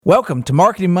Welcome to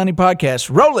Marketing Money Podcast.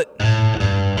 Roll it.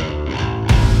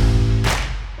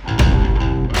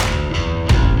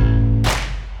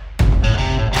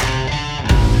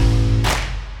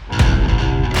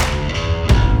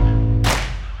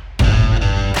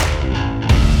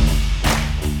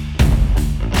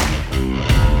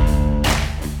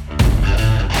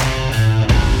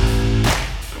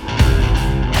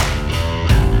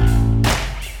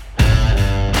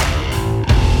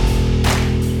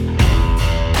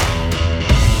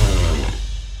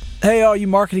 Hey, all you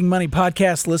Marketing Money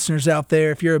Podcast listeners out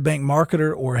there, if you're a bank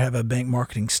marketer or have a bank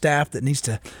marketing staff that needs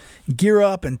to gear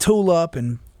up and tool up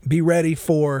and be ready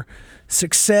for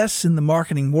success in the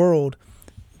marketing world,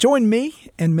 join me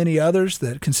and many others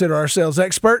that consider ourselves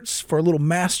experts for a little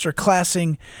master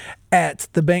classing at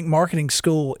the Bank Marketing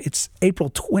School. It's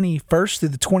April 21st through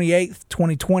the 28th,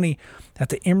 2020 at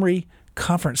the Emory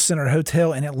Conference Center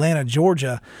Hotel in Atlanta,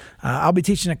 Georgia. I'll be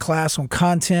teaching a class on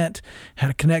content, how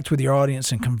to connect with your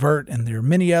audience and convert, and there are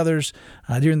many others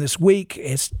during this week.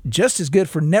 It's just as good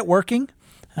for networking.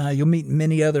 You'll meet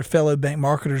many other fellow bank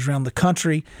marketers around the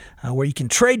country where you can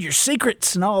trade your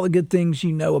secrets and all the good things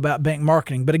you know about bank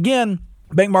marketing. But again,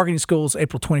 Bank Marketing School is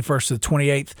April 21st to the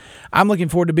 28th. I'm looking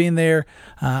forward to being there.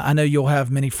 I know you'll have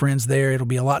many friends there. It'll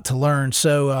be a lot to learn.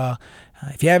 So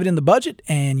if you have it in the budget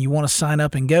and you want to sign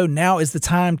up and go, now is the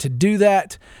time to do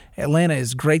that. Atlanta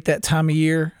is great that time of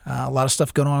year. A lot of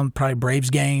stuff going on, probably Braves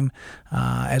game,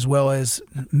 as well as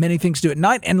many things to do at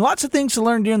night and lots of things to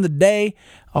learn during the day.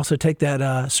 Also take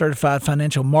that Certified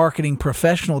Financial Marketing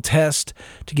Professional test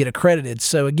to get accredited.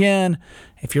 So again,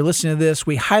 if you're listening to this,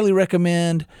 we highly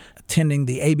recommend attending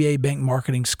the ABA Bank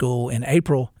Marketing School in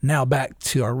April. Now back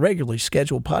to our regularly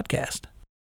scheduled podcast.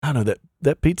 I don't know,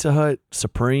 that Pizza Hut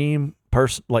Supreme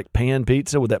like pan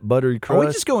pizza with that buttery crust. Are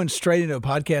we just going straight into a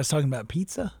podcast talking about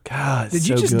pizza? God, did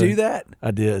you just do that?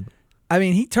 I did. I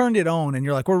mean, he turned it on, and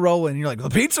you're like, we're rolling. And you're like, the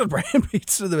pizza brand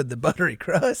pizza with the buttery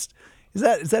crust. Is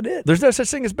that it? There's no such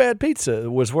thing as bad pizza.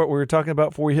 Was what we were talking about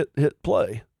before we hit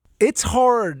play. It's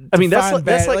hard. I mean,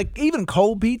 that's like even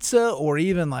cold pizza or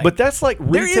even like. But that's like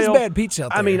retail. There is bad pizza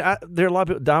out there. I mean, there are a lot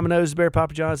of people. Domino's, Bear,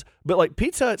 Papa John's, but like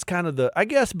Pizza Hut's kind of I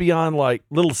guess beyond like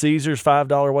Little Caesars,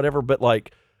 $5 whatever. But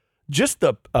like just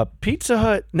a Pizza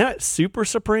Hut, not super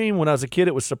Supreme. When I was a kid,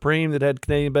 it was Supreme that had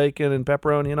Canadian bacon and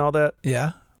pepperoni and all that.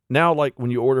 Yeah. Now, like when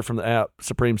you order from the app,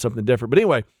 Supreme's something different. But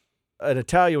anyway, an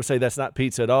Italian would say that's not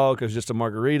pizza at all because just a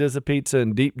margarita is a pizza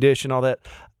and deep dish and all that.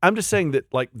 I'm just saying that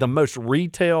like the most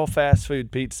retail fast food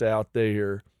pizza out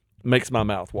there makes my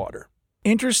mouth water.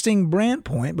 Interesting brand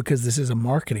point because this is a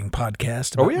marketing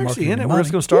podcast. Are we actually in it? We're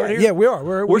just going to start here? Yeah, we are.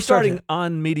 We're starting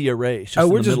on media race.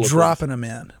 We're just dropping them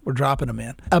in. We're dropping them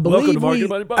in. I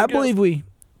believe we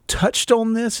touched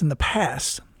on this in the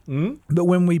past, but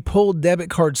when we pulled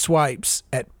debit card swipes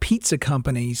at pizza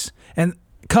companies, and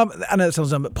I know it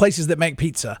sounds dumb, but places that make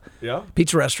pizza,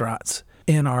 pizza restaurants,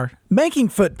 in our banking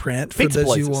footprint, for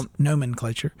those who want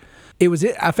nomenclature,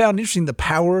 I found interesting the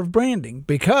power of branding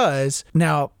because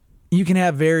now you can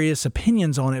have various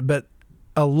opinions on it, but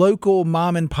a local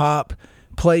mom and pop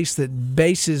place that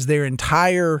bases their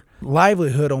entire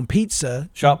livelihood on pizza,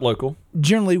 shop local,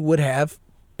 generally would have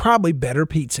probably better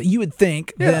pizza, you would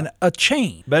think, than a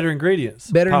chain. Better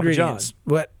ingredients. Better Papa ingredients. John.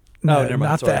 What? No, never mind.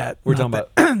 Not Sorry. that. We're talking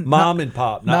about mom and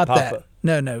pop, not Papa.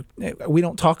 That. No. We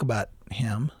don't talk about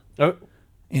him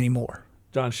anymore.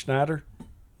 John Schneider?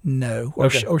 No. Or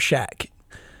Shaq.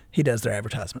 He does their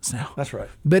advertisements now. That's right.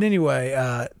 But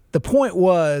anyway, the point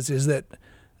is that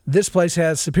this place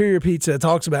has superior pizza. It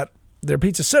talks about their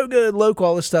pizza so good, local,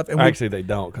 all this stuff. And actually, they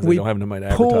don't because they don't have no money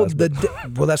to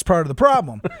advertise. Well, that's part of the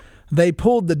problem. They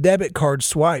pulled the debit card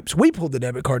swipes. We pulled the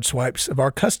debit card swipes of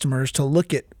our customers to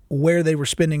look at where they were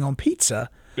spending on pizza.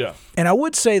 Yeah. And I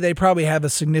would say they probably have a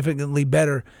significantly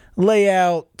better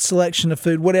layout, selection of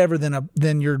food, whatever,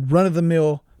 than your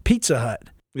run-of-the-mill Pizza Hut.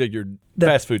 Yeah, your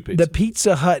fast food pizza. The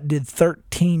Pizza Hut did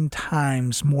 13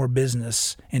 times more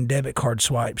business in debit card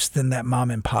swipes than that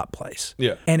mom and pop place.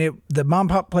 Yeah. And the mom and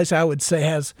pop place, I would say,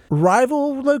 has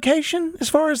rival location as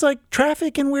far as like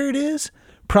traffic and where it is.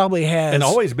 Probably has. And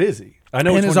always busy. I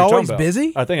know which one you're talking about.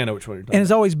 Busy? I think I know which one you're talking about. And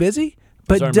it's always busy,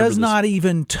 but does not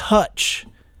even touch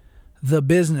the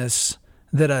business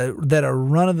that a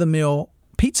run-of-the-mill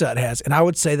Pizza Hut has. And I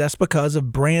would say that's because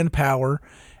of brand power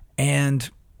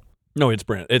and... No, it's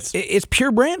brand. It's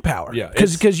pure brand power. Yeah.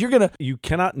 Because you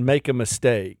cannot make a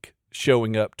mistake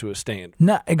showing up to a standard.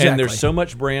 No, exactly. And there's so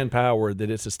much brand power that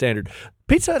it's a standard.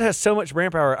 Pizza Hut has so much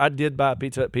brand power. I did buy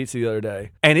Pizza Hut pizza the other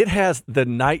day, and it has the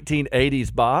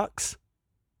 1980s box,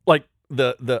 like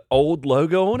the old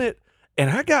logo on it. And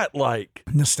I got like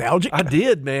nostalgic. I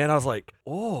did, man. I was like,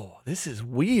 oh, this is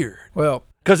weird. Well,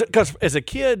 Because as a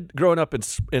kid growing up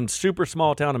in super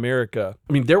small town America,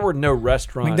 I mean, there were no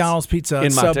restaurants. McDonald's, Pizza Hut,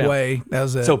 in my Subway, town. that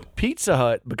was it. So Pizza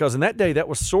Hut, because in that day, that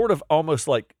was sort of almost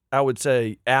like, I would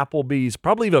say, Applebee's,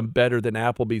 probably even better than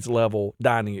Applebee's level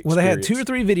dining experience. Well, they had 2 or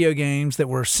 3 video games that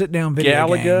were sit-down video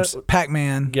games.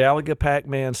 Pac-Man. Galaga,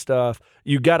 Pac-Man stuff.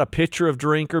 You got a pitcher of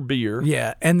drink or beer.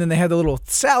 Yeah, and then they had the little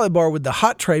salad bar with the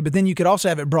hot tray, but then you could also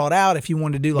have it brought out if you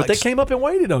wanted to do like... But they came up and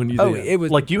waited on you then. It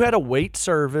was... Like you had a wait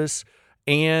service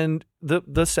and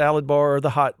the salad bar or the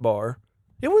hot bar.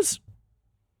 It was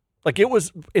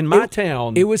in my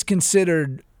town. It was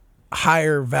considered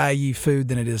higher value food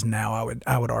than it is now,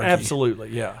 I would argue.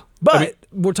 Absolutely, yeah. But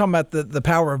we're talking about the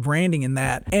power of branding in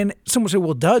that. And someone said,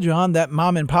 well, duh, John, that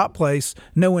mom and pop place,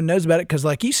 no one knows about it because,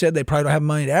 like you said, they probably don't have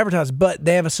money to advertise, but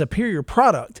they have a superior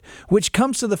product, which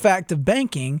comes to the fact of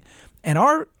banking. And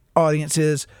our audience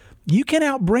is, you can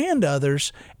outbrand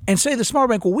others and say the smart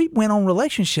bank, well, we went on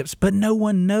relationships, but no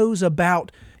one knows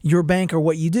about your bank or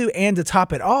what you do. And to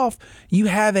top it off, you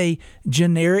have a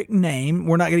generic name.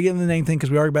 We're not going to get into the name thing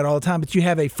because we argue about it all the time, but you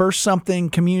have a first something,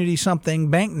 community something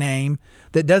bank name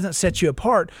that doesn't set you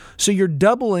apart. So you're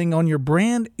doubling on your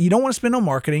brand. You don't want to spend on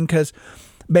marketing because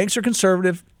banks are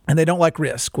conservative and they don't like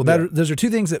risk. Well, those are 2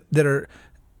 things that are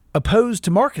opposed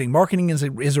to marketing. Marketing is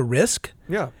a risk.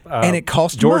 Yeah. And it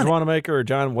costs George money. Wanamaker or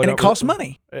John whatever. And it costs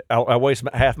money. I waste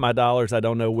half my dollars. I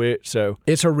don't know which. So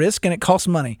it's a risk and it costs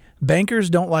money. Bankers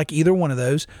don't like either one of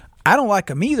those. I don't like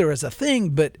them either as a thing,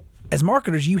 but as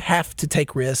marketers, you have to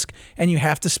take risk and you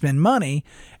have to spend money.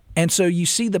 And so you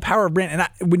see the power of brand.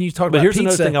 And when you talk about here's pizza,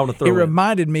 another thing I want to throw it in.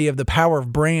 reminded me of the power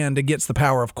of brand against the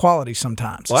power of quality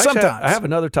sometimes. Well, actually, sometimes. I have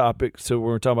another topic. So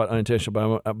we're talking about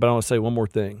unintentional, but I want to say one more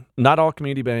thing. Not all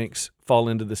community banks fall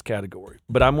into this category,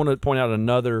 but I'm going to point out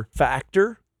another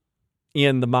factor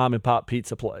in the mom and pop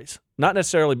pizza place. Not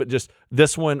necessarily, but just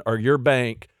this one or your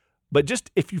bank. But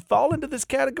just if you fall into this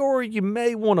category, you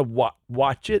may want to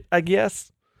watch it, I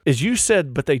guess. As you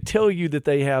said, but they tell you that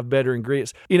they have better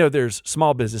ingredients. You know, there's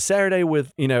Small Business Saturday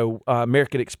with,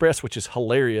 American Express, which is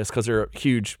hilarious because they're a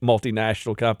huge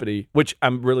multinational company, which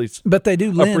I'm really But they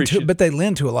do lend to, but they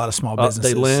lend to a lot of small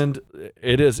businesses. They lend.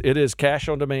 It is cash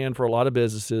on demand for a lot of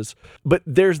businesses. But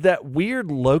there's that weird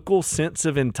local sense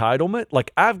of entitlement.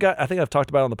 Like I think I've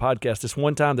talked about on the podcast this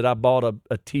one time that I bought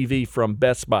a TV from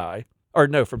Best Buy,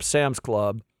 from Sam's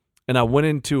Club, and I went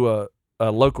into a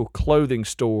local clothing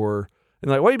store. And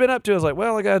like, what have you been up to? I was like,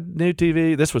 well, I got a new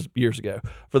TV. This was years ago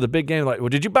for the big game. Like, well,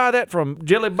 did you buy that from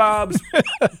Jelly Bob's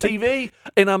TV?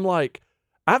 And I'm like,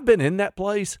 I've been in that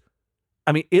place.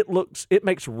 I mean, it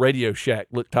makes Radio Shack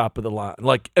look top of the line.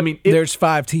 Like, I mean, there's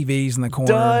 5 TVs in the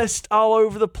corner. Dust all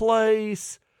over the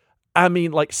place. I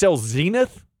mean, like sells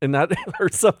Zenith and that or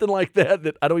something like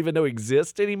that I don't even know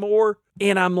exists anymore.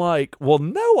 And I'm like, well,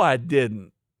 no, I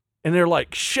didn't. And they're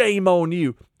like, shame on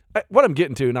you. What I'm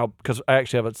getting to now, because I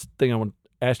actually have a thing I want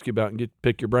to ask you about and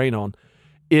pick your brain on,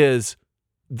 is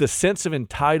the sense of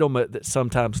entitlement that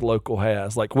sometimes local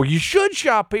has. Like, well, you should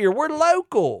shop here. We're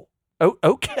local. Oh,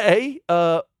 okay.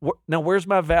 Now, where's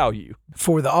my value?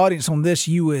 For the audience on this,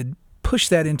 you would push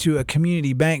that into a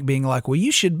community bank being like, well,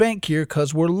 you should bank here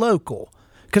because we're local.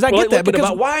 Because I get that.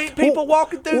 Because why ain't people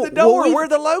walking through the door? We're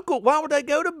the local. Why would they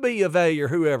go to B of A or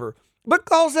whoever?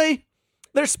 Because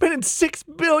they're spending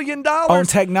 $6 billion on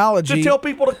technology to tell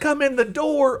people to come in the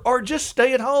door or just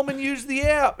stay at home and use the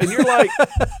app. And you're like,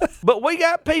 but we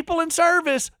got people in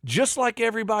service just like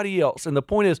everybody else. And the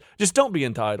point is, just don't be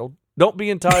entitled. Don't be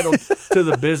entitled to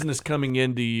the business coming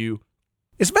into you.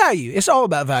 It's value. It's all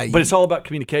about value. But it's all about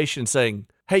communication saying,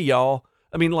 hey, y'all.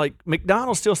 I mean, like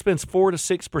McDonald's still spends 4 to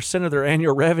 6% of their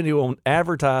annual revenue on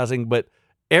advertising, but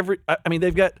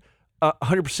they've got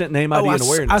 100% name ID and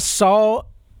awareness. I saw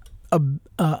it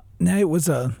was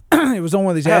on one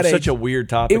of these I ad have age. such a weird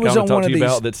topic. It was on one of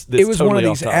these. That's it was totally one of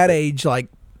these off ad topic. age like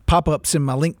pop-ups in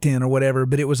my LinkedIn or whatever.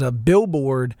 But it was a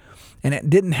billboard, and it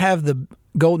didn't have the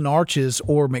golden arches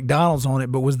or McDonald's on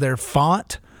it, but was their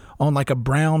font on like a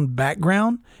brown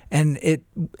background, and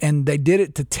they did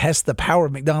it to test the power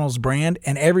of McDonald's brand.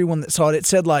 And everyone that saw it, it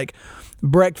said like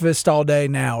breakfast all day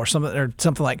now or something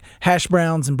like hash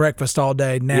browns and breakfast all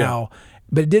day now. Yeah.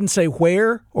 But it didn't say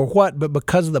where or what, but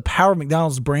because of the power of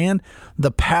McDonald's brand,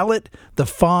 the palette, the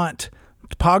font,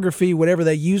 typography, whatever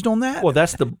they used on that. Well,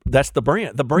 that's the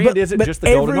brand. The brand isn't just the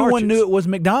golden arches. Everyone knew it was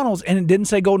McDonald's, and it didn't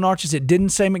say golden arches. It didn't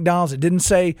say McDonald's. It didn't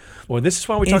say. Well, this is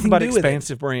why we talk about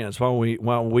expansive brands. Why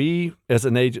we as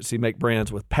an agency make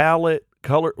brands with palette,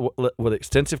 color, with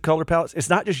extensive color palettes. It's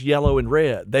not just yellow and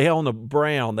red. They own a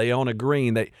brown. They own a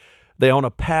green. They own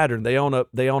a pattern. They own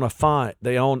a font.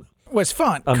 They own. Well, it's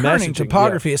font, kerning,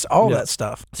 typography, it's all that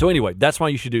stuff. So anyway, that's why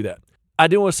you should do that. I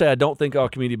do want to say I don't think all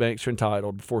community banks are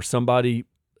entitled. Before somebody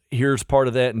hears part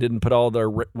of that and didn't put all their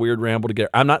weird ramble together.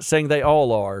 I'm not saying they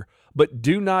all are, but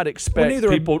do not expect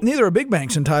people. Neither are big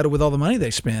banks entitled with all the money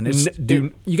they spend.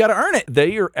 You got to earn it.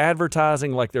 They are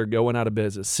advertising like they're going out of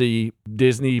business. See,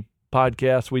 Disney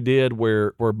podcast we did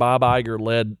where Bob Iger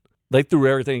led. They threw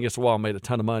everything against the wall and made a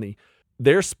ton of money.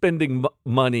 They're spending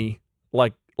money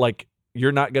like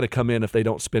you're not going to come in if they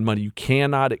don't spend money. You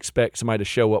cannot expect somebody to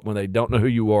show up when they don't know who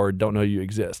you are, don't know you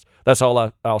exist. That's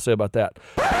all I'll say about that.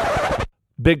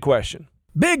 Big question.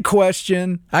 Big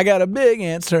question. I got a big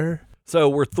answer. So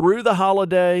we're through the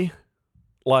holiday,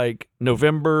 like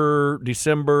November,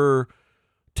 December,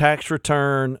 tax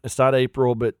return. It's not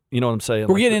April, but you know what I'm saying.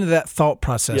 We're getting into that thought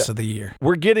process of the year.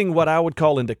 We're getting what I would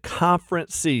call into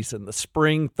conference season, the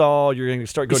spring, thaw. You're going to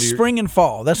start going to spring and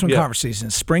fall. That's when conference season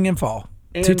is, spring and fall.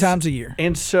 2 times a year.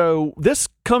 And so this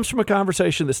comes from a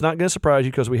conversation that's not going to surprise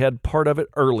you because we had part of it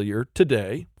earlier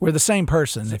today. We're the same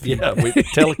person.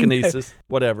 Telekinesis,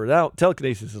 whatever. Now,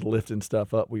 telekinesis is lifting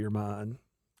stuff up with your mind.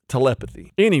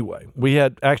 Telepathy. Anyway,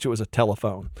 it was a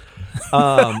telephone.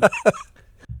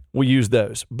 We used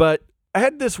those. But I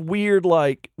had this weird,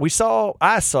 I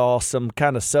saw some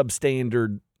kind of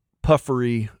substandard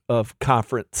puffery of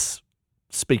conference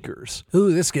speakers.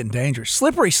 Ooh, this is getting dangerous.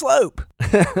 Slippery Slope.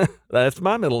 That's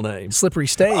my middle name. Slippery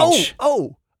Stage.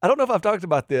 Oh, I don't know if I've talked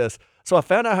about this. So I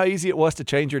found out how easy it was to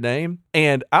change your name,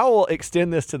 and I will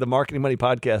extend this to the Marketing Money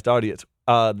Podcast audience.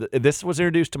 This was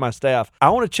introduced to my staff. I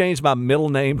want to change my middle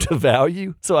name to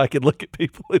Value so I can look at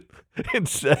people and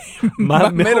say, my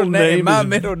middle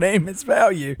name is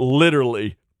Value.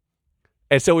 Literally.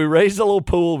 And so we raised a little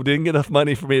pool. We didn't get enough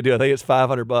money for me to do it. I think it's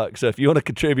 $500. So if you want to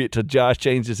contribute to Josh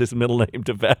changes his middle name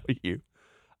to Value,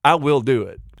 I will do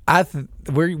it.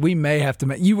 We may have to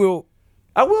make you will.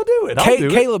 I will do it. I'll do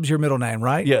it. Caleb's your middle name,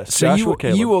 right? Yes. So Joshua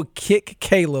Caleb. You will kick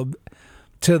Caleb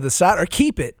to the side or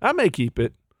keep it. I may keep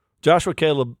it. Joshua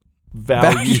Caleb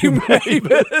Value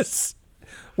Mavis.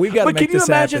 We've got to make this happen. But can you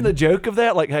imagine the joke of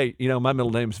that? Like, hey, my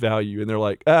middle name's Value. And they're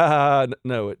like,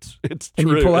 no, it's true. And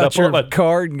you pull out your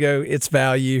card and go, it's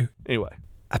Value. Anyway.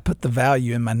 I put the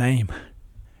value in my name.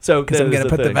 So because I'm going to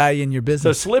put the value in your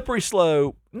business. So Slippery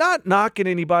Slow, not knocking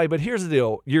anybody, but here's the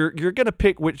deal. You're going to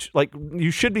pick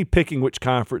you should be picking which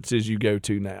conferences you go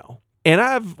to now.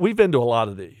 And we've been to a lot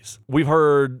of these. We've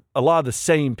heard a lot of the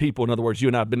same people. In other words, you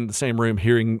and I have been in the same room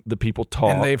hearing the people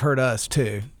talk. And they've heard us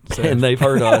too. So. And they've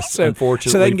heard us,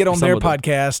 unfortunately. So they can get on their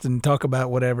podcast and talk about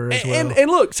whatever as well.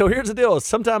 And look, so here's the deal.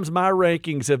 Sometimes my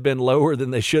rankings have been lower than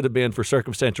they should have been for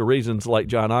circumstantial reasons, like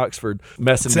John Oxford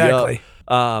messing me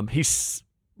up. He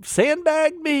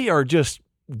sandbagged me or just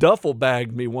duffel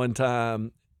bagged me one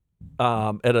time.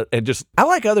 I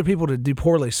like other people to do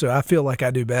poorly, so I feel like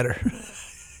I do better.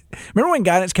 Remember when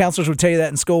guidance counselors would tell you that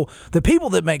in school? The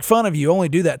people that make fun of you only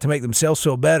do that to make themselves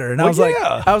feel better. And I was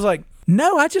like,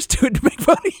 no, I just do it to make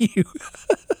fun of you.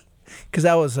 Because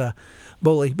I was a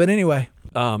bully. But anyway.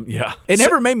 It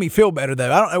never made me feel better,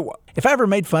 though. I don't know. If I ever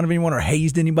made fun of anyone or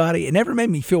hazed anybody, it never made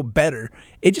me feel better.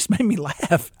 It just made me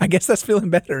laugh. I guess that's feeling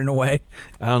better in a way.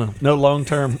 I don't know. No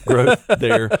long-term growth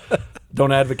there.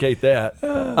 Don't advocate that.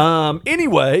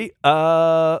 Anyway,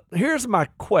 here's my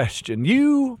question.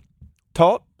 You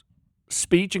taught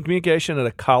speech and communication at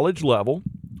a college level.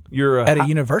 You're at a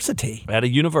university. At a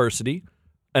university.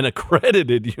 An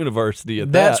accredited university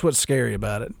at That's that. what's scary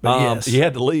about it. But yes. You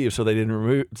had to leave so they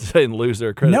didn't lose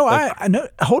their credit. No, I know.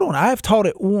 Hold on. I have taught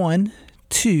at 1,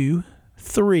 2,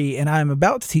 3, and I'm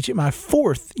about to teach at my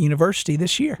 4th university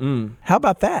this year. How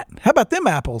about that? How about them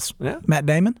apples, Matt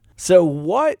Damon? So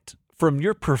what, from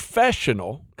your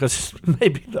professional, because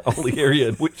maybe the only area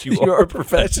in which you are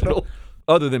professional,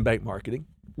 other than bank marketing,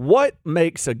 what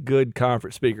makes a good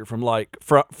conference speaker from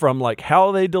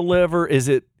how they deliver? Is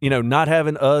it, not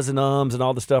having uhs and ums and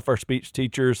all the stuff our speech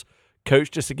teachers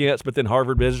coached us against, but then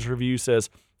Harvard Business Review says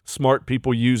smart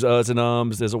people use uhs and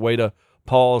ums as a way to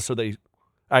pause so they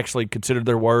actually consider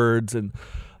their words? And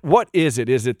what is it?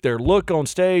 Is it their look on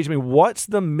stage? I mean, what's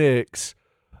the mix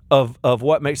of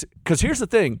what makes it? Because here's the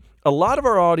thing. A lot of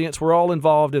our audience, we're all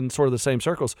involved in sort of the same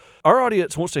circles. Our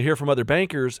audience wants to hear from other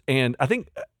bankers, and I think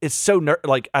it's so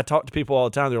I talk to people all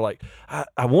the time. They're like,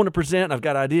 I want to present, I've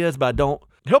got ideas, but I don't.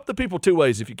 Help the people 2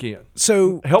 ways if you can.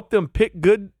 So help them pick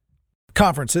good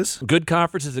conferences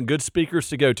and good speakers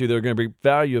to go to. They're going to bring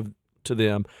value to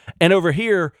them. And over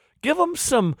here, give them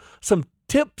some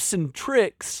tips and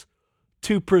tricks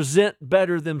to present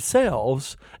better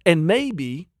themselves, and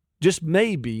maybe, just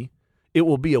maybe, it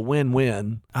will be a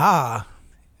win-win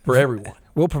for everyone.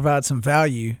 We'll provide some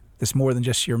value that's more than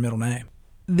just your middle name.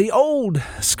 The old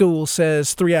school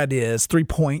says 3 ideas, 3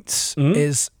 points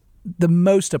is the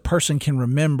most a person can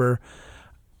remember.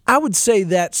 I would say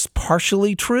that's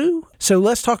partially true. So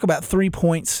let's talk about 3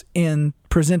 points in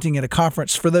presenting at a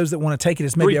conference for those that want to take it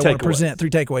as maybe I want to present 3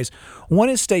 takeaways. One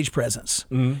is stage presence.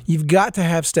 You've got to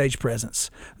have stage presence.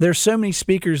 There's so many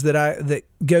speakers that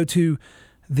go to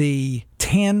the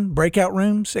 10 breakout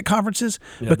rooms at conferences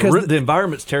because the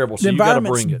environment's terrible. So the you got to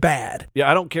bring environment's it. bad. Yeah,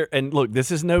 I don't care. And look,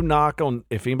 this is no knock on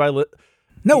if anybody.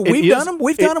 No, we've done them.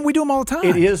 We've done them. We do them all the time.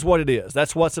 It is what it is.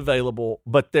 That's what's available,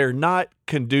 but they're not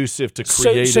conducive to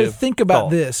creative. So think about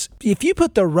thought. this. If you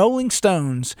put the Rolling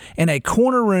Stones in a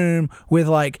corner room with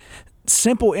like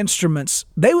simple instruments,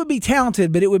 they would be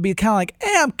talented, but it would be kind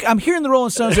of like, I'm hearing the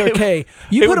Rolling Stones are okay.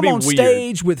 You put them on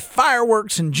stage with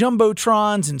fireworks and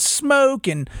jumbotrons and smoke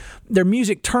and their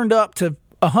music turned up to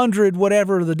 100,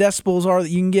 whatever the decibels are that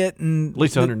you can get. And at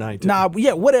least 190.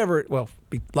 Whatever. Well,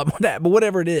 be a lot more than that, but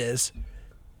whatever it is.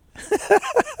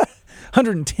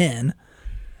 110.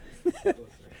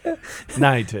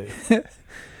 92.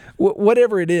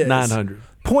 Whatever it is. 900.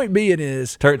 Point being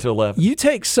is, turn it to 11. You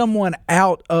take someone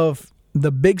out of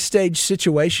the big stage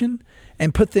situation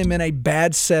and put them in a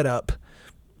bad setup,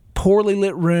 poorly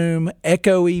lit room,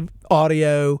 echoey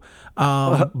audio,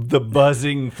 the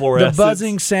buzzing fluorescence. The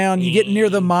buzzing sound. You get near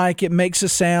the mic, it makes a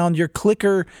sound. Your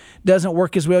clicker doesn't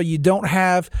work as well. You don't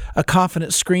have a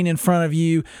confident screen in front of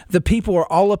you. The people are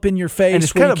all up in your face. And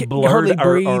it's kind of blurred. You hardly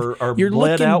breathe. Or You're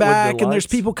looking out back, with the and there's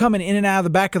lights. people coming in and out of the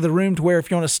back of the room to where if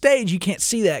you're on a stage, you can't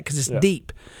see that because it's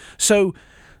deep. So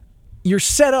you're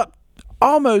set up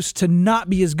almost to not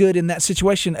be as good in that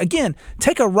situation. Again,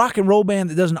 take a rock and roll band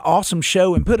that does an awesome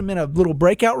show and put them in a little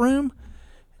breakout room.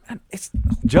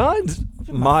 John's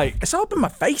mic it's all up in my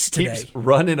face today. keeps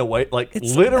running away.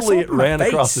 Literally, it ran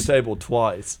across the table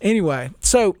twice. Anyway,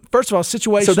 so first of all,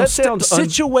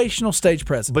 situational stage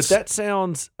presence. But that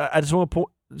sounds. I just want to point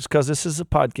because this is a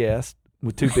podcast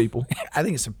with 2 people. I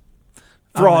think it's a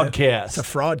fraudcast. It's a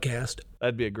fraudcast.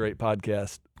 That'd be a great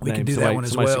podcast. We can do that one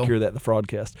as well. Somebody secure that, the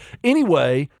fraudcast.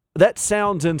 Anyway, that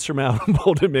sounds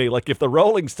insurmountable to me. Like if the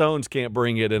Rolling Stones can't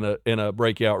bring it in a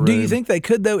breakout room. Do you think they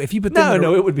could though? If you put them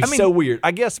no, it would be so weird.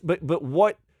 I guess, but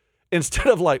what instead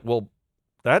of like, well,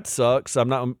 that sucks. I'm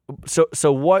not.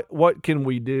 So what can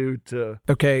we do to?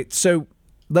 Okay, so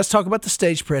let's talk about the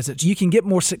stage presence. You can get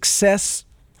more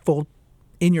successful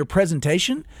in your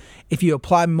presentation if you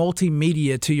apply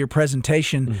multimedia to your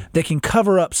presentation that can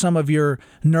cover up some of your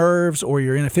nerves or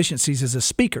your inefficiencies as a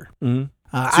speaker. So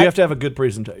you have to have a good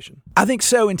presentation. I think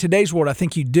so. In today's world, I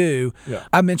think you do. Yeah.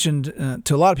 I mentioned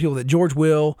to a lot of people that George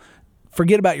Will,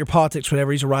 forget about your politics,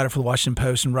 whatever. He's a writer for the Washington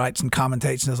Post and writes and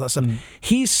commentates and all that stuff.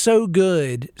 He's so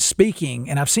good speaking,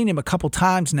 and I've seen him a couple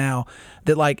times now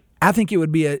that I think it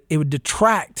would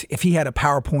detract if he had a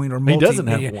PowerPoint or multimedia. He doesn't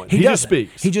have one. He just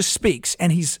speaks. He just speaks,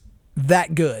 and he's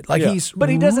that good. But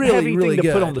he doesn't really, have anything really to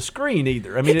good. put on the screen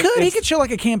either. I mean, he could show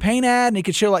like a campaign ad, and he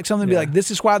could show like something be like,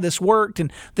 "This is why this worked,"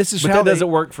 and this is but how. That doesn't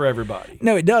work for everybody.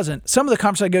 No, it doesn't. Some of the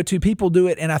conferences I go to, people do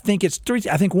it, and I think it's 3.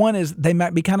 I think one is they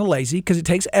might be kind of lazy because it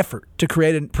takes effort to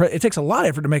create. It takes a lot of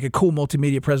effort to make a cool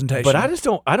multimedia presentation. But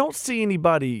I don't see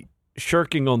anybody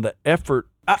shirking on the effort.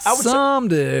 I would Some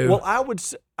do. Well,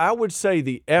 I would say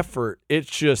the effort. It's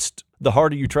just the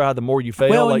harder you try, the more you fail.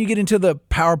 Well, when you get into the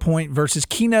PowerPoint versus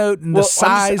Keynote and the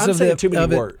size I'm saying too many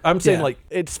of words. I'm saying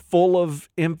it's full of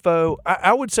info.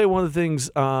 I would say one of the things.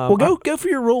 Go for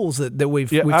your rules that we've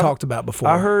talked about before.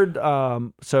 I heard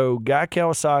so Guy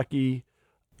Kawasaki,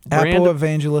 Apple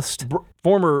evangelist,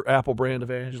 former Apple brand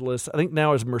evangelist. I think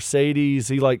now is Mercedes.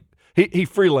 He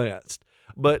freelanced,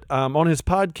 but on his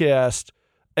podcast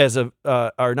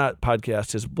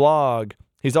his blog.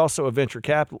 He's also a venture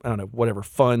capital, I don't know, whatever,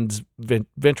 funds,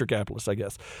 venture capitalist, I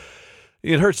guess.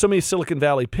 He had heard so many Silicon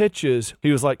Valley pitches,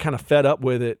 he was like kind of fed up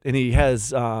with it. And he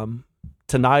has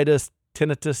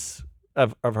tinnitus.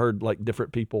 I've heard like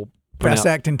different people.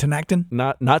 Fast-acting tinnitus?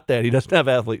 Not that. He doesn't have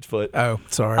athlete's foot. Oh,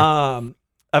 sorry.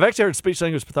 I've actually heard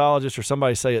speech-language pathologist or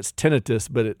somebody say it's tinnitus,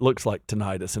 but it looks like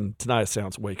tinnitus, and tinnitus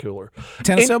sounds way cooler.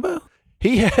 Tennis elbow?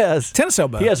 He has tennis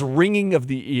elbow. He has ringing of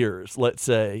the ears. Let's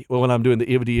say when I'm doing the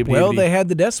ibity. Well, they had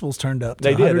the decibels turned up.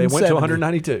 They did. They went to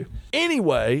 192.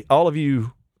 Anyway, all of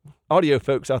you audio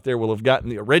folks out there will have gotten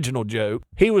the original joke.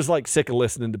 He was like sick of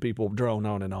listening to people drone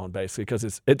on and on, basically,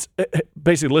 because it's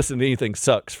basically listening to anything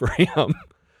sucks for him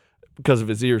because of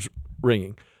his ears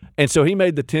ringing. And so he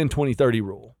made the 10-20-30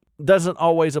 rule. Doesn't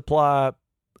always apply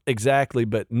exactly,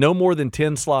 but no more than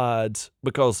 10 slides,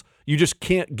 because you just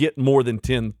can't get more than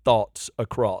 10 thoughts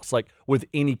across, like with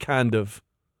any kind of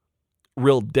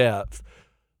real depth.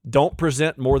 Don't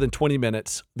present more than 20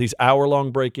 minutes. These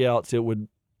hour-long breakouts,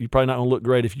 you're probably not going to look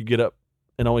great if you get up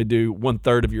and only do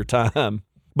 1/3 of your time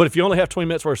But if you only have 20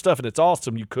 minutes worth of stuff and it's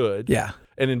awesome, you could. Yeah.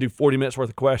 And then do 40 minutes worth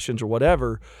of questions or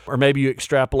whatever. Or maybe you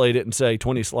extrapolate it and say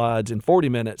 20 slides in 40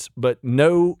 minutes, but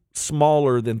no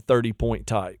smaller than 30-point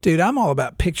type. Dude, I'm all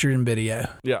about picture and video.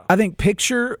 Yeah. I think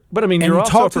picture, But I mean, and you're you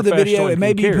also talk a to the video, professional and and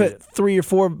maybe can you carry put it. 3 or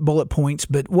 4 bullet points,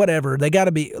 but whatever. They got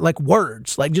to be like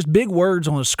words, like just big words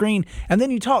on a screen, and then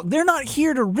you talk. They're not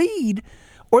here to read,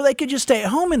 or they could just stay at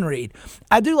home and read.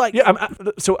 I do like... Yeah,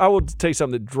 so I will tell you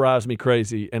something that drives me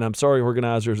crazy, and I'm sorry,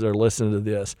 organizers that are listening to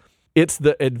this. It's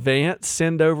the advanced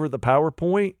send over the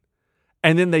PowerPoint,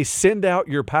 and then they send out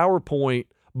your PowerPoint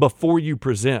before you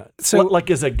present. So- like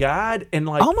as a guide, and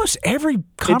like Almost every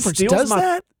conference does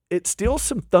that. It steals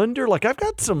some thunder. Like I've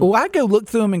got some. Well, I go look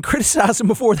through them and criticize them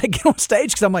before they get on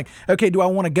stage because I'm like, okay, do I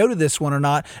want to go to this one or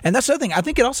not? And that's the other thing. I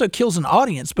think it also kills an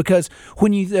audience because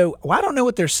when you go, well, I don't know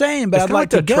what they're saying, but It's I'd kinda like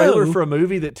to the go. trailer for a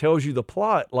movie that tells you the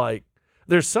plot. Like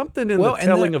there's something in the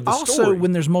telling of the also, story.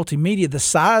 when there's multimedia, the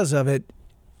size of it,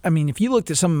 I mean, if you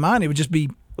looked at some of mine, it would just be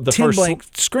The 10 first- blank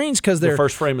screens because the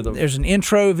first frame of the there's an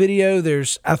intro video.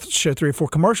 I show 3 or 4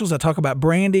 commercials. I talk about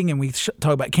branding and we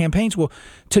talk about campaigns. Well,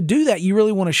 to do that, you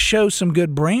really want to show some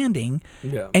good branding.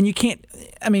 Yeah. And you can't,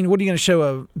 I mean, what are you going to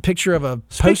show? A picture of a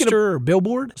Speaking poster or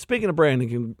billboard? Speaking of branding,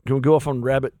 can we go off on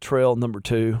rabbit trail number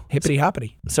 2? Hippity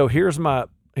hoppity. So here's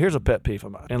a pet peeve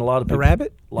of mine, and a lot of people,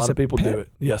 rabbit? A lot Is of it people pet? do it.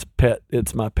 Yes, pet.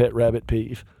 It's my pet rabbit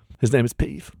peeve. His name is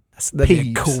Peeve. That'd be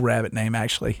a Peeves. cool rabbit name,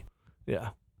 actually. Yeah.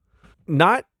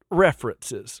 Not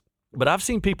references, but I've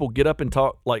seen people get up and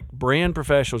talk, like brand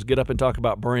professionals get up and talk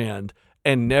about brand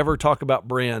and never talk about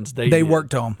brands they did.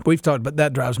 worked on. We've talked, but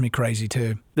that drives me crazy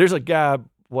too. There's a guy,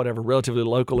 whatever, relatively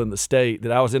local in the state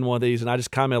that I was in one of these, and I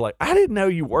just commented like, I didn't know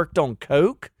you worked on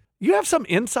Coke. You have some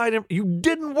insight. You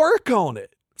didn't work on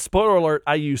it. Spoiler alert,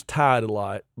 I use Tide a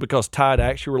lot because Tide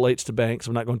actually relates to banks.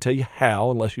 I'm not going to tell you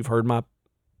how unless you've heard my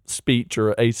speech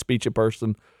or a speech in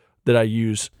person that I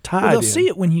use Tide Well, they'll in. see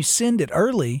it when you send it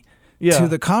early Yeah. to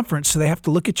the conference, so they have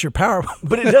to look at your power.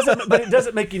 But it doesn't. But it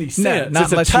doesn't make any sense. not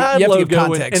It's a unless Tide you have to give logo,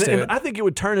 context to and it. I think it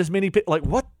would turn as many people like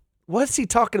what? What's he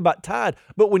talking about Tide?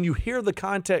 But when you hear the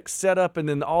context set up and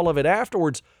then all of it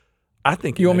afterwards, I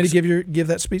think You want me to give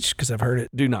that speech because I've heard it.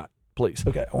 do not, please.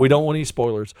 Okay. We don't want any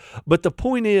spoilers. But the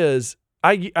point is,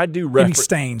 I do Any reference.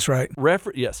 stains, right?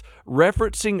 Yes,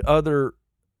 referencing other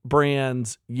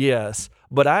brands, yes,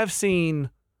 but I've seen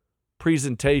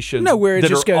presentations No, where it that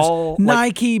just are goes all, like,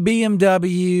 Nike,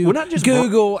 BMW, Well, not just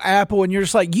Google, Apple, and you're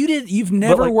just like you've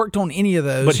never like- worked on any of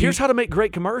those. But here's how to make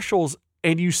great commercials,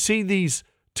 and you see these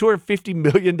 $250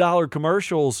 million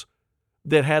commercials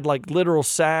that had like literal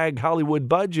SAG Hollywood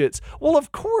budgets. Well,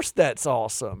 of course that's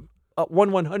awesome.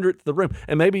 1/100th the room,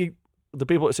 and maybe the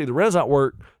people that see the Renaissance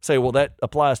work say, well, that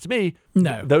applies to me.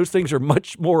 No. Those things are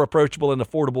much more approachable and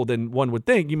affordable than one would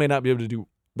think. You may not be able to do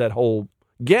that whole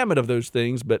gamut of those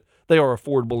things, but they are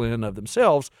affordable in and of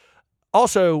themselves.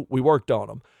 Also, we worked on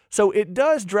them. So it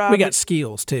does drive we got it-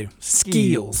 skills too.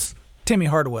 Skills. Timmy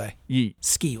Hardaway. Yeet.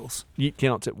 Skills. Yeet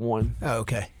counts at 1. Oh,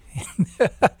 okay.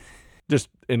 Just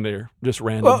in there, just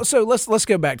random. Well, so let's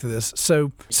go back to this.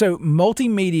 So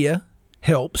multimedia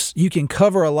helps. You can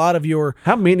cover a lot of your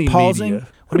How many pausing. media?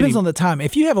 It depends on the time.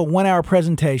 If you have a 1-hour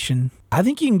presentation, I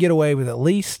think you can get away with at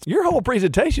least. Your whole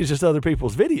presentation is just other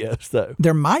people's videos, though.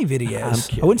 They're my I'm videos.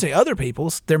 kidding. I wouldn't say other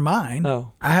people's. They're mine.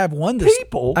 Oh. I have one that's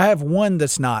People? I have one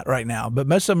that's not right now, but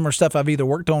most of them are stuff I've either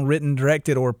worked on, written,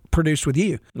 directed, or produced with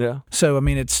you. Yeah, So I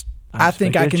mean, I just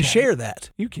think making I a can chat. share that.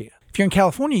 you can. If you're in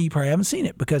California, you probably haven't seen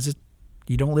it because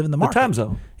you don't live in the The market. time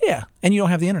zone. Yeah, and you don't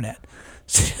have the internet,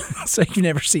 so you've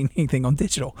never seen anything on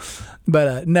digital.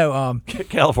 But no,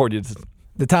 Californians.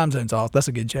 the time zone's off. That's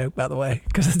a good joke, by the way,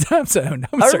 because the time zone.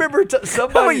 I remember I'm gonna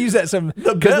somebody use that some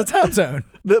the because best- the time zone.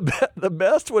 The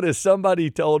best one is somebody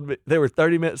told me they were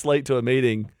 30 minutes late to a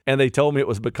meeting, and they told me it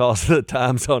was because of the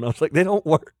time zone. I was like, they don't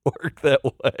work that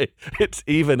way. It's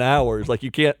even hours. Like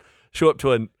you can't show up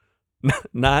to a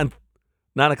 9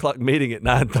 o'clock meeting at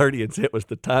 9:30 and say it was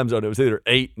the time zone. It was either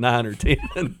 8, 9, or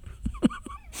 10.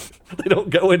 They don't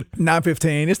go in.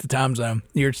 9:15. It's the time zone.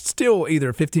 You're still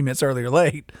either 15 minutes early or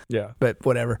late, Yeah, but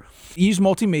whatever. Use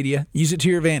multimedia. Use it to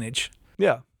your advantage.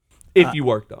 yeah. If you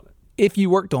worked on it. If you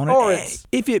worked on it, Or it's-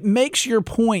 if it makes your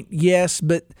point, yes.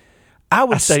 But I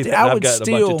would I say that. I I've would got a bunch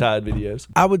still of Tide videos.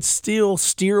 I would still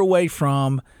steer away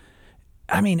from.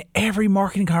 I mean, every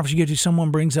marketing conference you go to,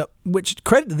 someone brings up, which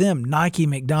credit to them, Nike,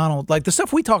 McDonald's, like the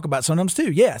stuff we talk about sometimes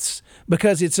too. Yes,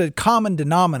 because it's a common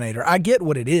denominator. I get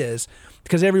what it is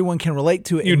because everyone can relate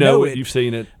to it. You and know it. it. You've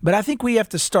seen it. But I think we have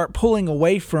to start pulling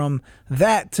away from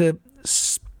that to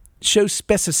show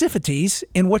specificities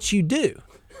in what you do.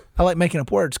 I like making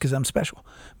up words because I'm special.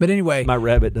 But anyway, My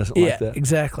rabbit doesn't yeah, like that.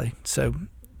 exactly. So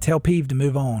tell Peeve to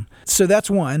move on. So that's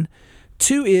one.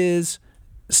 Two is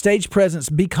stage presence.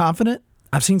 Be confident.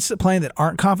 I've seen playing that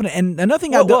aren't confident. And another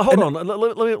thing I've done. Well, hold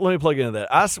on. Let me plug into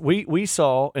that. We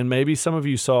saw, and maybe some of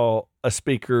you saw, a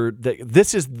speaker that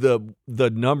this is the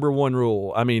number one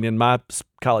rule. I mean, in my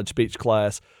college speech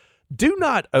class, do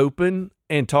not open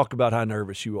and talk about how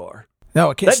nervous you are. No,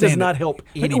 I can't that stand does not it. help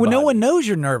anybody. When no one knows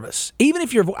you're nervous, even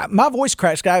if my voice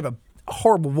cracks. I have a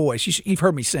horrible voice. You've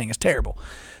heard me sing. It's terrible.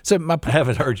 So I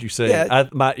haven't heard you sing. Yeah.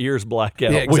 My ears black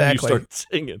out Yeah, when you exactly. start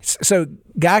singing. So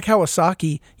Guy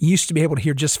Kawasaki used to be able to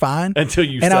hear just fine Until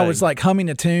you and sang. I was like humming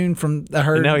a tune from I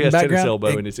heard And now he has background. tennis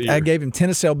elbow in his ear. I gave him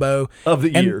tennis elbow Of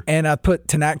the ear. and I put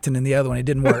Tenactin in the other one. It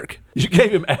didn't work. You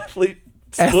gave him athlete's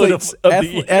Athlete's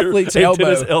ear, elbow.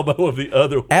 tennis elbow of the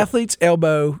other one. Athlete's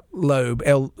elbow lobe,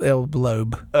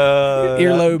 lobe, Uh,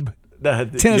 earlobe.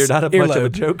 Tennis you're not much of a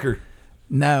earlobe. joker.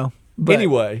 No. But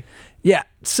Anyway, yeah.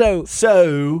 So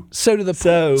so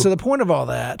the point of all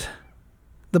that,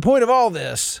 the point of all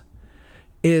this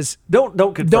is don't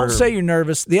confirm. don't say you're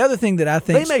nervous. The other thing that I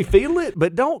think They may feel it,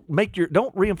 but don't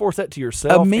reinforce that to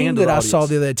yourself. a meme and that the I saw audience.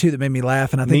 the other day too that made me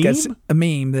laugh, and I think that's Meme? a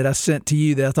meme that I sent to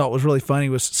you that I thought was really funny.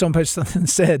 Was someone posted something that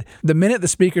said, the minute the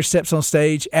speaker steps on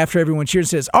stage after everyone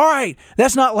cheers and says, "All right,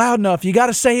 that's not loud enough. You got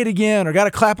to say it again, or got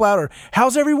to clap louder.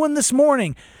 How's everyone this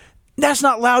morning?" That's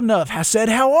not loud enough. I said,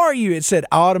 "How are you?" It said,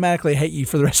 "I automatically hate you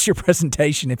for the rest of your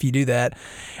presentation if you do that."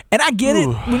 And I get it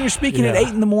when you're speaking at 8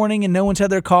 in the morning and no one's had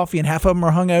their coffee and half of them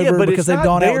are hungover but because it's they've not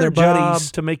gone out with their job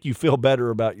buddies. to make you feel better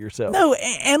about yourself. No,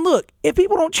 and look, if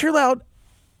people don't cheer loud,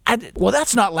 well,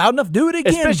 that's not loud enough. Do it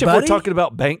again, Especially buddy. if we're talking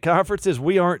about bank conferences,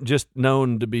 we aren't just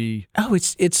known to be. Oh,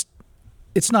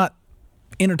 it's not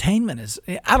entertainment.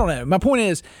 I don't know. My point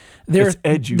is there's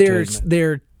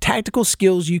tactical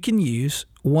skills you can use.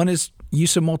 One is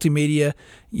use of multimedia.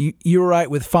 You're right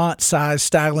with font size,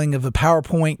 styling of a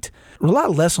PowerPoint. Rely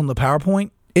less on the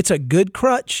PowerPoint. It's a good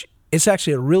crutch. It's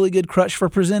actually a really good crutch for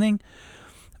presenting,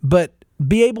 but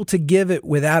be able to give it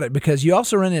without it, because you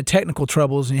also run into technical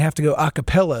troubles and you have to go a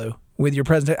cappella with your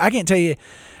presentation. I can't tell you,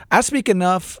 I speak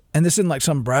enough, and this isn't like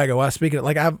some braggo. I speak it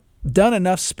like I've done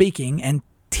enough speaking and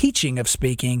teaching of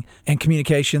speaking and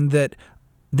communication that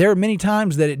there are many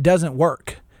times that it doesn't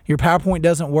work. Your PowerPoint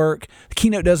doesn't work. The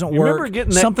keynote doesn't work. Remember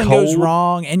getting that something cold? goes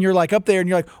wrong, and you're like up there, and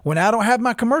you're like, "Well, now I don't have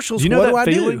my commercials. Do you know what that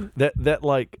do I feeling? do?" That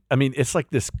like, I mean, it's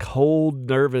like this cold,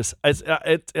 nervous.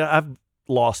 I've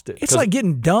lost it. It's like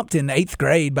getting dumped in 8th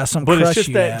grade by some but crush it's just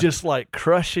you that, have. just like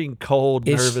crushing, cold,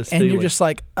 nervous and feeling. you're just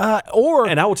like, or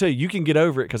And I will tell you, you can get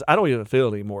over it because I don't even feel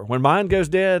it anymore. When mine goes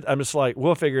dead, I'm just like,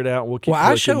 we'll figure it out. We'll keep. well,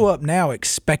 I show up now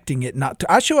expecting it not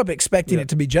to. I show up expecting it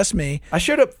to be just me. I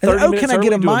showed up And 30 then, minutes can I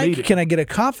get a early to mic? meeting. Can I get a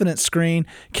confidence screen?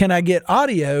 Can I get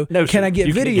audio? No, can sir. I get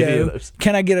You can't get any of video? those.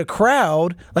 Can I get a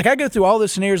crowd? Like, I go through all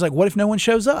those scenarios. Like, what if no one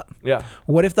shows up? Yeah.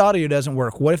 What if the audio doesn't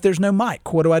work? What if there's no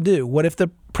mic? What do I do? What if the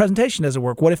presentation doesn't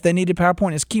work? What if they needed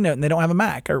PowerPoint as keynote and they don't have a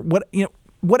Mac, or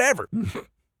whatever.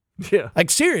 Yeah. Like,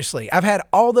 seriously, I've had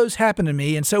all those happen to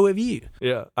me, and so have you.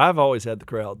 Yeah. I've always had the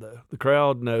crowd, though. The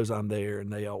crowd knows I'm there,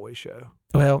 and they always show.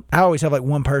 Well, I always have like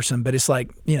one person, but it's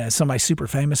like, somebody super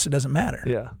famous. It doesn't matter.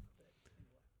 Yeah.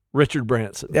 Richard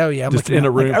Branson. Oh yeah, I'm just looking in at-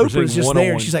 a room. Like, Oprah's presenting just there,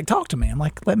 one-on-one. and she's like, "Talk to me." I'm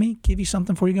like, "Let me give you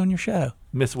something before you go on your show."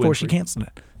 Miss Before she Winfrey. canceled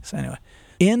it. So anyway,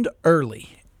 end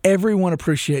early. Everyone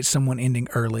appreciates someone ending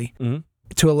early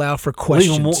to allow for Leave them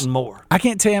questions. wanting more. I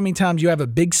can't tell you how many times you have a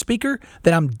big speaker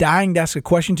that I'm dying to ask a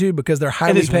question to because they're And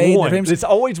highly it's paid. one. they're famous. It's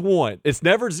always one. It's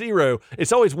never zero.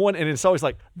 It's always one, and it's always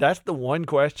like, that's the one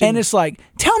question. And it's like,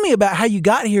 tell me about how you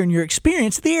got here and your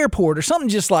experience at the airport or something.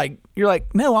 Just like, you're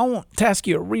like, no, I want to ask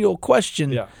you a real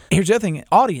question. Yeah. Here's the other thing,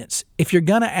 audience, if you're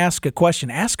going to ask a question,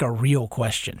 ask a real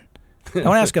question. Don't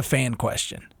ask a fan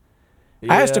question.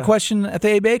 I asked a Yeah. question at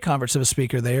the ABA conference of a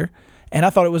speaker there, and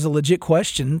I thought it was a legit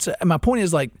question. So, and my point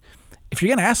is, like, if you're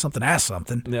going to ask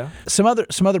something. Yeah. Some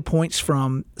other points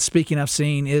from speaking I've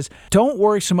seen is don't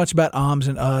worry so much about ums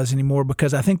and uhs anymore,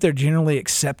 because I think they're generally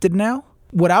accepted now.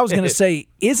 What I was going to say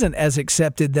isn't as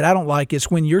accepted that I don't like is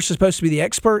when you're supposed to be the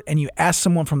expert and you ask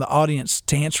someone from the audience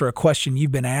to answer a question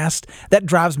you've been asked. That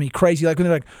drives me crazy. Like when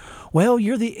they're like, well,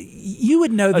 you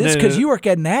would know this because you work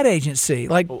at an ad agency.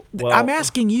 Like, Well- I'm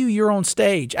asking you, you're on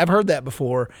stage. I've heard that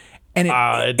before. And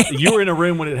You were in a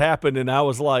room when it happened, and I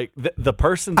was like, the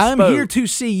person I'm spoke. here to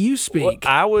see you speak. Well,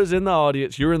 I was in the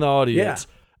audience. You were in the audience.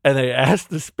 And they asked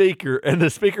the speaker, and the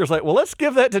speaker's like, well, let's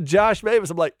give that to Josh Mavis.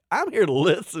 I'm like, I'm here to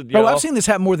listen, y'all. Oh, I've seen this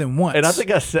happen more than once. And I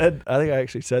think I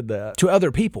actually said that. to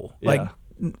other people. Yeah. Like,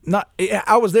 not,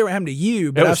 I was there when it happened to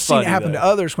you, but It was I've seen it funny, happen though. to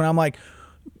others when I'm like,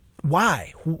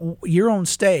 Why? You're on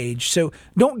stage, so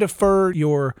don't defer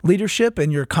your leadership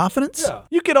and your confidence. Yeah.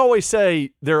 You can always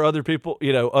say there are other people,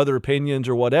 other opinions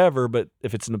or whatever, but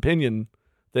if it's an opinion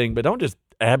thing, but don't just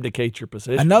abdicate your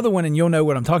position. Another one, and you'll know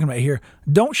what I'm talking about here,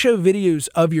 don't show videos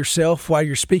of yourself while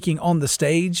you're speaking on the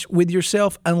stage with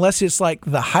yourself unless it's like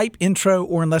the hype intro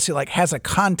or unless it like has a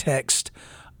context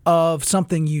of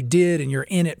something you did and you're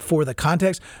in it for the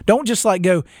context. Don't just like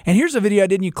go, and here's a video I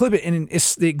did and you clip it and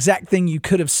it's the exact thing you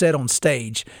could have said on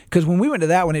stage. Because when we went to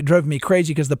that one, it drove me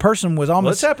crazy because the person was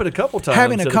almost it's happened a couple times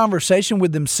having a conversation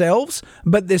with themselves,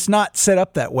 but it's not set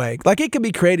up that way. Like it could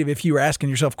be creative if you were asking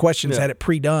yourself questions, had it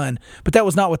pre-done, but that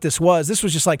was not what this was. This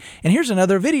was just like, and here's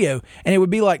another video. And it would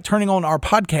be like turning on our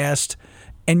podcast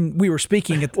and we were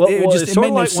speaking. It made no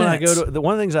sense. When I go to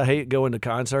one of the things I hate going to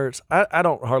concerts. I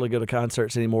don't hardly go to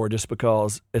concerts anymore just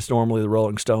because it's normally the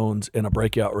Rolling Stones in a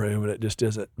breakout room and it just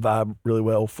doesn't vibe really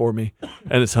well for me.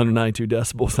 And it's 192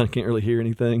 decibels. I can't really hear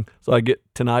anything, so I get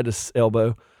tinnitus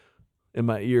elbow in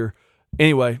my ear.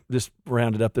 Anyway, just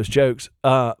rounded up those jokes.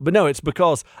 But no, it's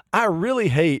because I really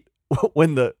hate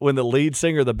when the lead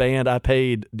singer of the band I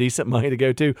paid decent money to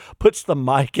go to puts the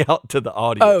mic out to the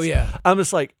audience. Oh, yeah. I'm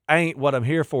just like, I ain't what I'm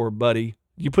here for, buddy.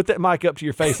 You put that mic up to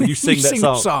your face and you sing that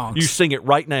song. Songs. You sing it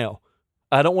right now.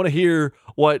 I don't want to hear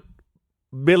what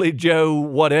Billy Joe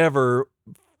whatever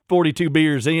 42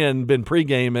 beers in been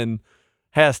pre-gaming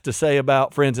has to say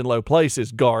about Friends in Low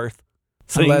Places, Garth.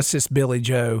 Unless it's Billy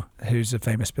Joe, who's a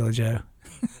famous Billy Joe.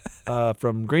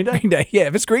 From Green Day? Green Day, yeah.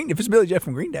 If it's Billy Joe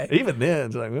from Green Day. Even then,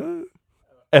 it's like,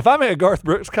 if I'm at a Garth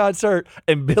Brooks concert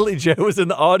and Billy Joe is in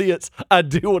the audience, I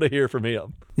do want to hear from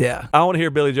him. Yeah. I want to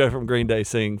hear Billy Joe from Green Day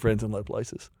sing Friends in Low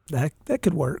Places. That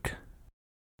could work.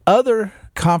 Other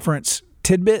conference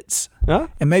tidbits,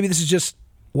 and maybe this is just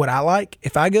what I like.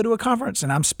 If I go to a conference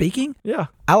and I'm speaking,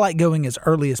 I like going as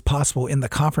early as possible in the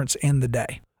conference and the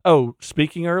day. Oh,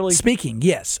 speaking early? Speaking,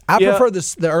 yes. I prefer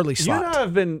the early slot. You and I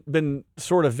have been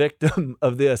sort of victim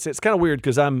of this. It's kind of weird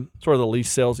because I'm sort of the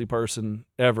least salesy person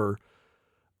ever.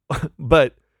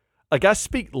 But, like, I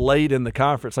speak late in the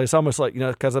conference. Like, it's almost like,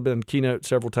 because I've been keynote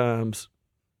several times,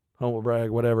 humble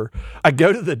brag, whatever. I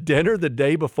go to the dinner the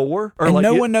day before. And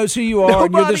no one knows who you are.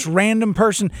 And you're this random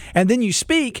person. And then you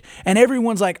speak, and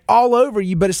everyone's, like, all over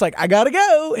you. But it's like, I got to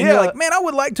go. And you're like, man, I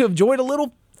would like to have enjoyed a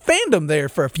little fandom there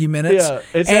for a few minutes.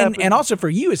 Yeah, and also for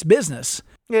you, it's business.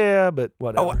 Yeah, but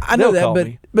whatever. Oh, I know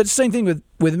that, but same thing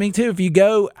with me too. If you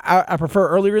go, I prefer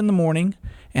earlier in the morning,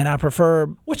 and I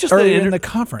prefer earlier in the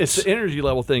conference. It's the energy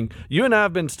level thing. You and I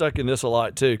have been stuck in this a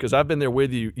lot too, because I've been there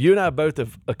with you. You and I both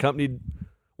have accompanied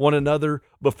one another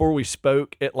before we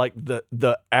spoke at like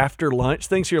the after lunch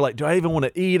thing. So you're like, do I even want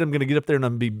to eat? I'm going to get up there and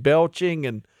I'm going to be belching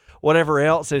and whatever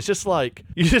else. And it's just like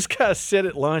you just kind of sit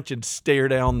at lunch and stare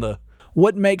down the.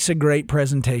 What makes a great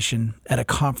presentation at a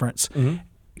conference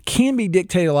can be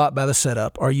dictated a lot by the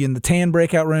setup. Are you in the tan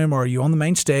breakout room or are you on the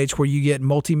main stage where you get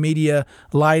multimedia,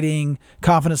 lighting,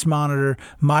 confidence monitor,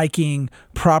 miking,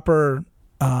 proper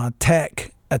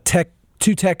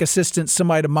two tech assistants,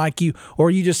 somebody to mic you, or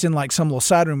are you just in like some little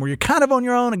side room where you're kind of on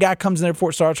your own, a guy comes in there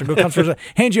before it starts or comes first,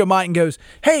 hands you a mic and goes,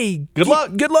 hey, good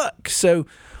luck. So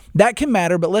that can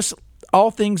matter, but let's,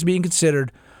 all things being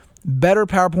considered, better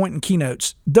PowerPoint and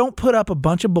keynotes. Don't put up a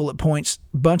bunch of bullet points,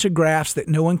 bunch of graphs that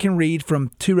no one can read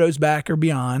from 2 rows back or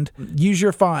beyond. Use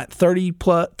your font, 30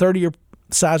 or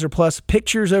size or plus,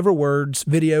 pictures over words,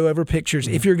 video over pictures,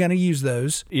 if you're going to use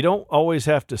those. You don't always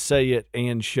have to say it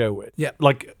and show it. Yeah.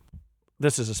 Like,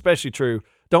 this is especially true.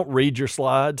 Don't read your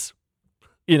slides.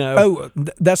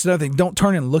 That's another thing. Don't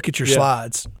turn and look at your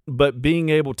slides. But being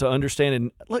able to understand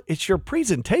and look, it's your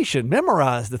presentation.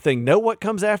 Memorize the thing. Know what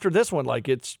comes after this one. Like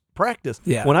it's practice.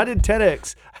 Yeah. When I did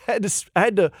TEDx, I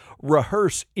had to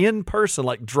rehearse in person,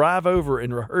 like drive over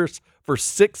and rehearse for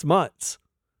 6 months.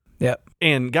 Yep.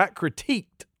 And got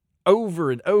critiqued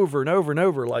over and over and over and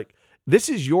over. Like, this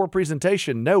is your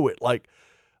presentation. Know it. Like,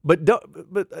 but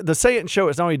the say it and show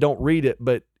it is not only don't read it,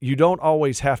 but you don't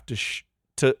always have to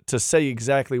to say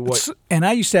exactly what. And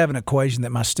I used to have an equation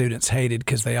that my students hated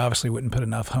because they obviously wouldn't put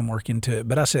enough homework into it.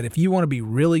 But I said, if you want to be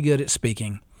really good at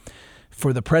speaking,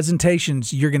 for the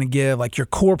presentations you're going to give, like your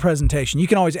core presentation, you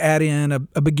can always add in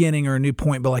a beginning or a new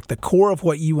point, but like the core of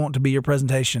what you want to be your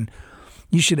presentation,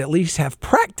 you should at least have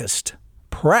practiced,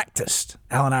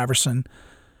 Allen Iverson.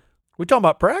 We talking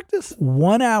about practice?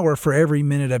 1 hour for every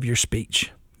minute of your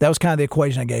speech. That was kind of the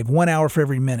equation I gave, 1 hour for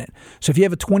every minute. So if you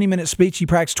have a 20-minute speech, you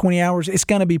practice 20 hours, it's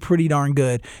going to be pretty darn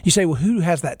good. You say, well, who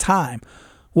has that time?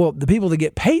 Well, the people that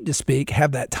get paid to speak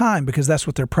have that time because that's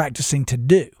what they're practicing to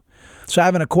do. So I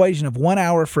have an equation of 1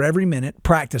 hour for every minute,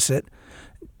 practice it.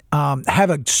 have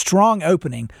a strong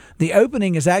opening. The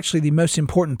opening is actually the most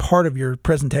important part of your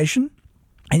presentation.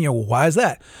 And well, why is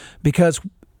that? Because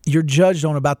you're judged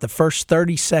on about the first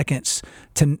 30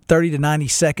 to 90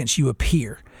 seconds you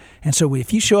appear. And so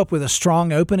if you show up with a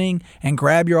strong opening and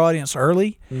grab your audience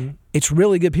early, it's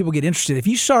really good. People get interested. If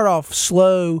you start off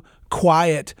slow,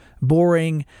 quiet,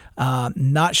 boring,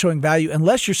 not showing value,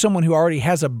 unless you're someone who already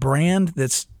has a brand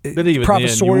that's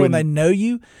professorial and they know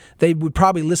you, they would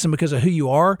probably listen because of who you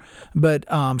are. But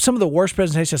some of the worst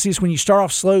presentations I see is when you start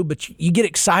off slow, but you get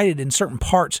excited in certain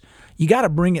parts. You got to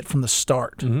bring it from the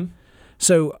start.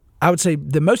 So I would say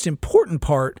the most important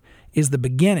part is the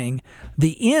beginning.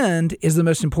 The end is the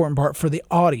most important part for the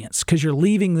audience because you're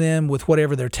leaving them with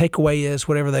whatever their takeaway is,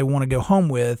 whatever they want to go home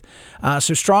with.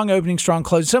 So strong opening, strong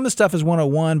closing. Some of the stuff is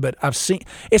 101, but I've seen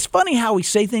it's funny how we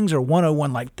say things are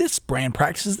 101, like this brand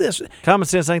practices this. Common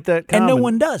sense ain't that common. And no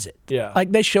one does it. Yeah.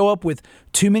 Like they show up with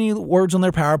too many words on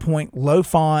their PowerPoint, low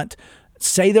font,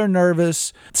 say they're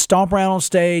nervous, stomp around on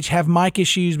stage, have mic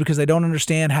issues because they don't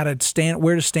understand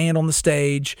where to stand on the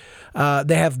stage.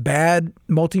 They have bad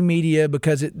multimedia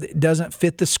because it doesn't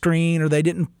fit the screen or they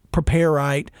didn't prepare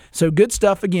right. So good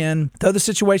stuff again. Throw the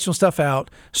situational stuff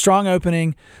out. Strong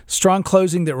opening, strong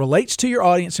closing that relates to your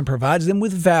audience and provides them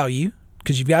with value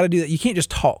because you've got to do that. You can't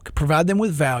just talk. Provide them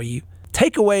with value.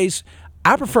 Takeaways.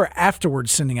 I prefer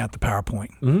afterwards sending out the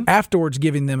PowerPoint. Afterwards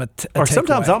giving them a or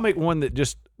sometimes takeaway. I'll make one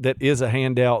that is a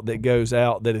handout that goes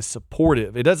out that is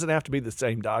supportive. It doesn't have to be the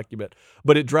same document,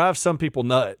 but it drives some people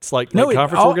nuts, like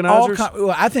conference organizers.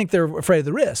 Well, I think they're afraid of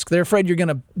the risk. They're afraid you're going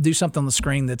to do something on the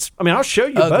screen that's I mean, I'll show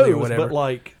you ugly both, or whatever. but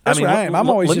like, That's I mean, what I am. I'm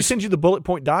always let me just- send you the bullet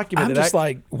point document. I'm just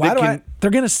like, why do I? They're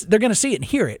gonna see it and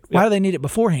hear it. Why do they need it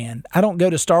beforehand? I don't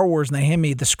go to Star Wars and they hand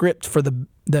me the script for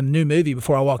the new movie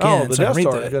before I walk in. the so I Death read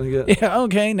Star through is it. gonna get- Yeah,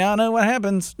 okay. Now I know what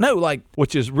happens. No, like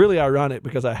which is really ironic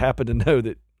because I happen to know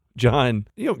that John,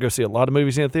 you don't go see a lot of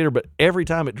movies in the theater, but every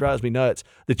time it drives me nuts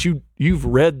that you've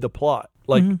read the plot.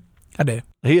 Like I do.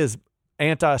 he is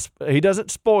he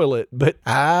doesn't spoil it, but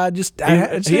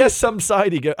he has some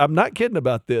site I'm not kidding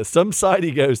about this. Some site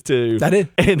he goes to I do.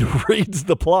 and reads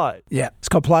the plot. Yeah, it's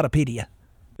called Plotopedia.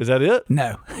 Is that it?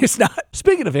 No, it's not.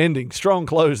 Speaking of endings, strong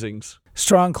closings.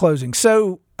 Strong closing.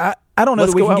 So I don't know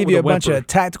Let's that we go can out give with you a a bunch whimper. of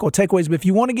tactical takeaways, but if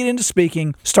you want to get into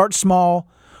speaking, start small,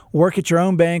 work at your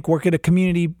own bank, work at a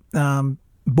community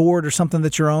board or something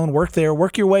that's your own, work there,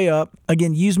 work your way up.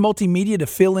 Again, use multimedia to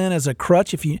fill in as a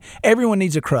crutch. Everyone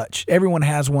needs a crutch. Everyone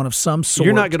has one of some sort.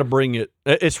 You're not going to bring it.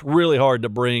 It's really hard to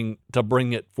bring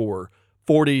it for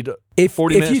 40 minutes to an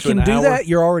hour. If you can do that,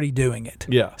 you're already doing it.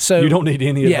 Yeah. So you don't need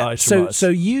any advice from us. So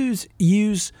use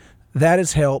that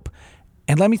as help.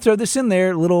 And let me throw this in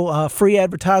there, a little free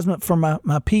advertisement for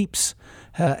my peeps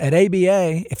at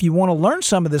ABA. If you want to learn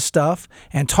some of this stuff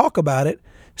and talk about it,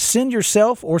 send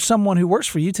yourself or someone who works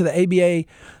for you to the ABA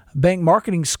Bank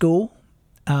Marketing School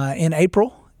in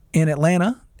April in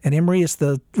Atlanta. At Emory, it's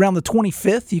around the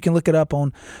 25th. You can look it up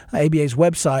on ABA's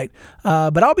website.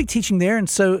 But I'll be teaching there, and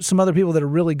so some other people that are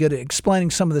really good at explaining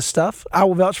some of this stuff. I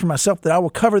will vouch for myself that I will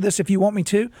cover this if you want me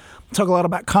to. I'll talk a lot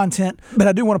about content, but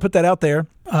I do want to put that out there.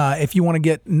 If you want to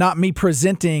get not me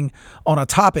presenting on a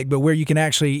topic, but where you can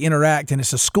actually interact, and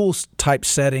it's a school-type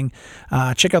setting,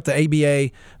 check out the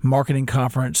ABA Marketing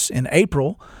Conference in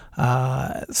April.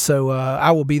 So I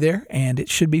will be there, and it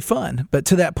should be fun. But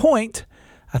to that point,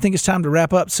 I think it's time to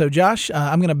wrap up. So, Josh,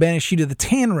 I'm going to banish you to the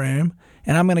tan room,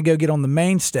 and I'm going to go get on the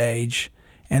main stage,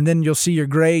 and then you'll see your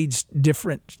grades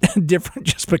different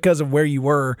just because of where you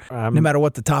were, no matter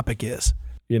what the topic is.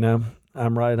 You know,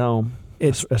 I'm right home.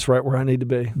 That's right where I need to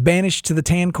be. Banished to the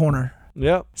tan corner.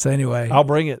 Yep. So anyway, I'll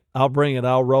bring it. I will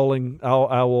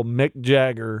Mick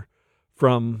Jagger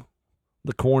from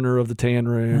the corner of the tan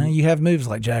room. you have moves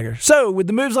like Jagger. So with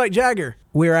the moves like Jagger,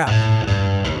 we're out.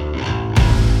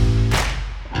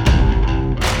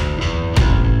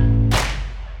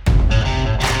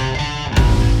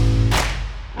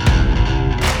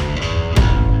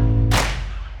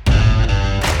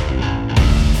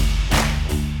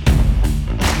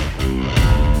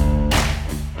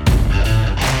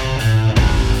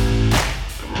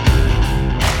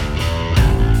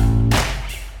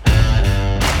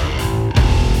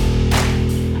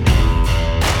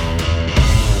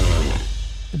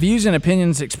 The views and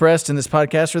opinions expressed in this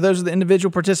podcast are those of the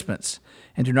individual participants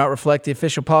and do not reflect the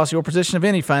official policy or position of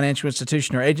any financial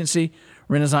institution or agency,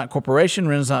 Renaissance Corporation,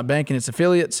 Renaissance Bank and its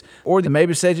affiliates, or the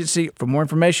Mabus Agency. For more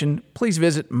information, please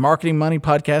visit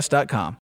marketingmoneypodcast.com.